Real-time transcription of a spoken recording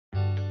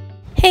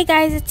Hey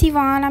guys, it's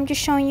Yvonne. I'm just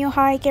showing you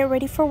how I get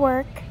ready for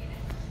work.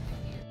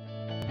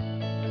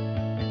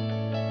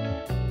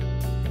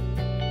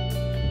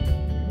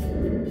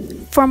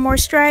 For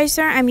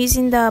moisturizer, I'm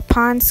using the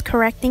Pond's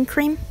Correcting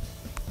Cream.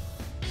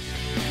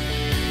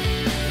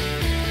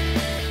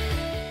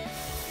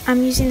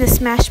 I'm using the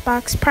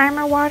Smashbox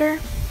Primer Water.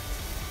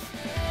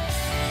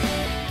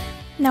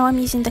 Now I'm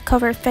using the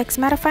Cover FX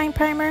Mattifying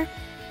Primer.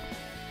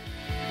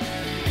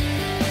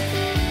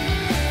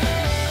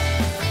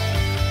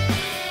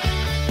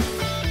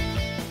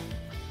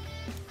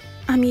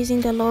 I'm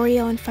using the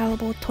L'Oreal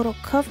Infallible Total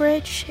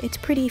Coverage. It's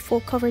pretty full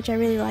coverage. I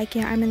really like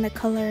it. I'm in the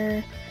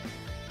color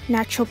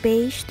Natural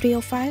Beige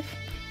 305.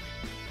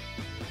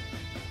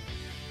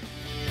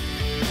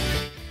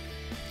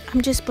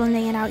 I'm just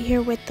blending it out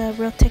here with the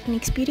Real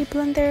Techniques Beauty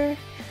Blender.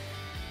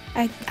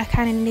 I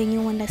kind of need a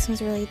new one. This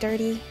one's really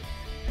dirty.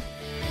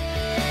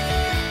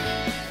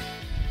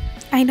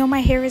 I know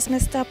my hair is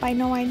messed up. I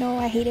know.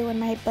 I hate it when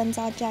my bun's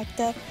all jacked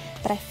up,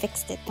 but I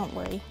fixed it. Don't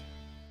worry.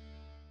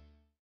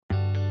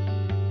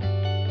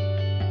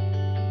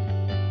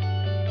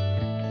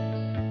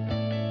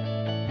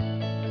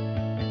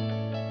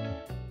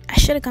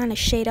 I should have gone a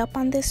shade up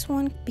on this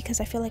one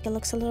because I feel like it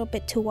looks a little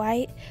bit too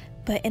white,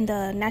 but in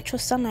the natural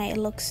sunlight it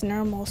looks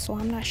normal, so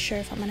I'm not sure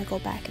if I'm gonna go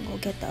back and go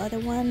get the other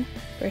one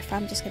or if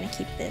I'm just gonna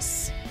keep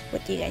this.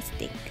 What do you guys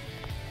think?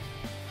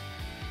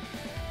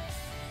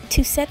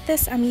 To set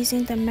this, I'm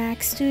using the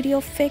MAC Studio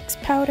Fix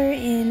powder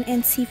in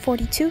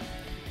NC42.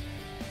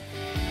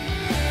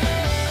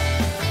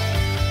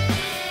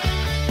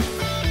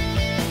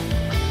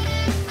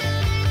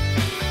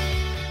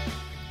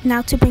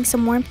 Now to bring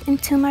some warmth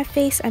into my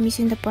face, I'm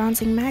using the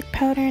Bronzing MAC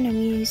powder and I'm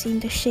using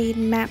the shade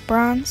Matte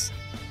Bronze.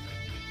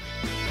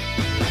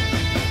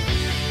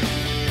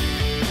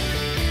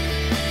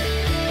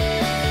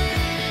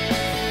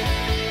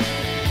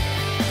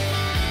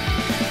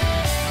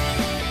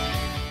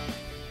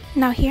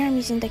 Now here I'm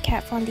using the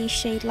Kat Von D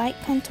shade Light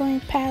Contouring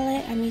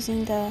Palette. I'm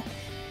using the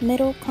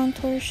Middle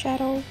Contour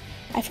Shadow.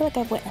 I feel like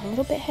I went a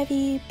little bit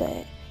heavy,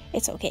 but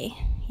it's okay,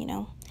 you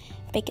know,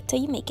 fake it till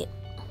you make it.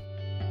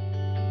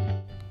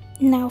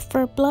 Now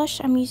for blush,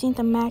 I'm using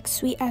the MAC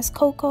Sweet as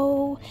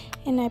Cocoa,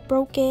 and I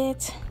broke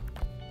it.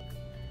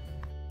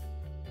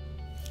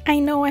 I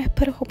know I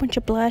put a whole bunch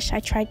of blush. I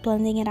tried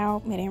blending it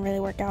out. It didn't really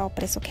work out,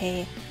 but it's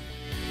okay.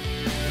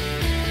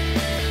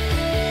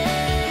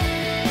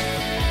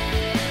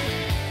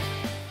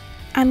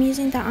 I'm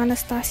using the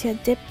Anastasia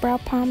Dip Brow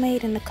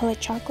Pomade in the color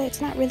Chocolate. It's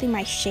not really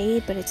my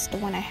shade, but it's the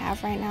one I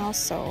have right now,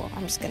 so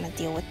I'm just gonna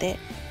deal with it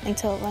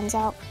until it runs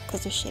out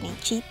because this shit ain't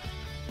cheap.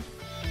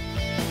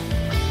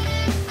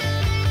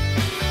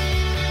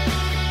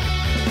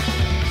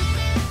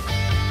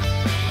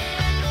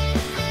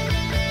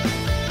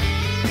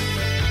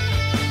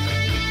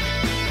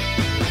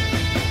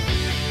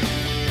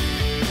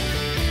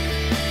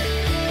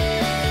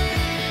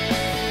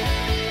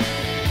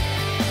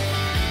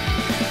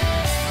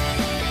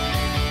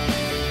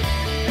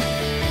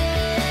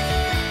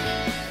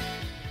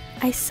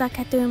 I suck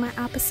at doing my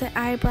opposite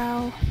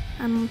eyebrow.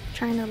 I'm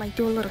trying to like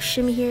do a little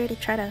shimmy here to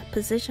try to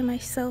position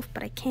myself,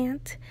 but I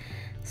can't.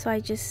 So I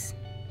just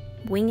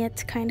wing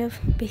it kind of,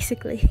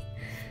 basically.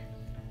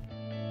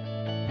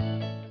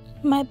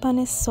 My bun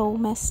is so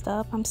messed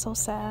up. I'm so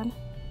sad.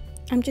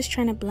 I'm just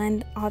trying to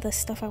blend all the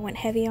stuff I went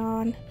heavy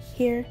on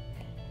here.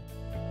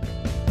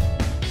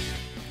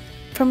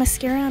 For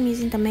mascara, I'm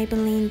using the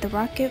Maybelline The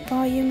Rocket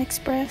Volume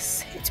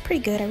Express. It's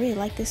pretty good. I really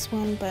like this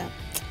one, but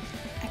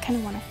I kind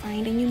of want to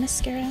find a new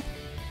mascara.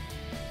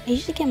 I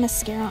usually get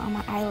mascara on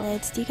my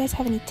eyelids. Do you guys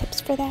have any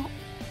tips for that?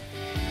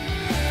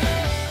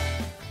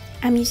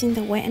 I'm using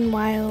the Wet n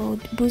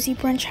Wild Boozy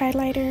Brunch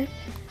Highlighter.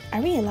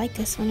 I really like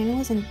this one, and it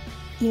wasn't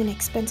even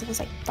expensive. It was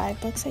like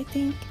 $5, I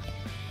think.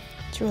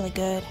 It's really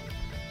good.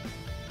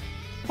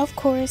 Of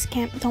course,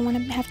 don't want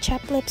to have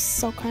chapped lips,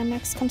 so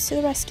Carmex comes to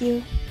the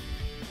rescue.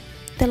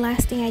 The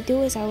last thing I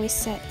do is I always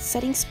set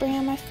setting spray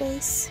on my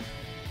face.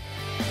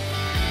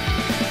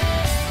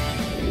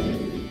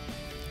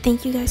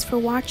 Thank you guys for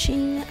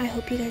watching. I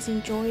hope you guys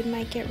enjoyed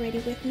my Get Ready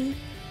With Me.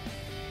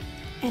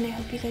 And I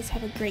hope you guys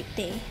have a great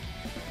day.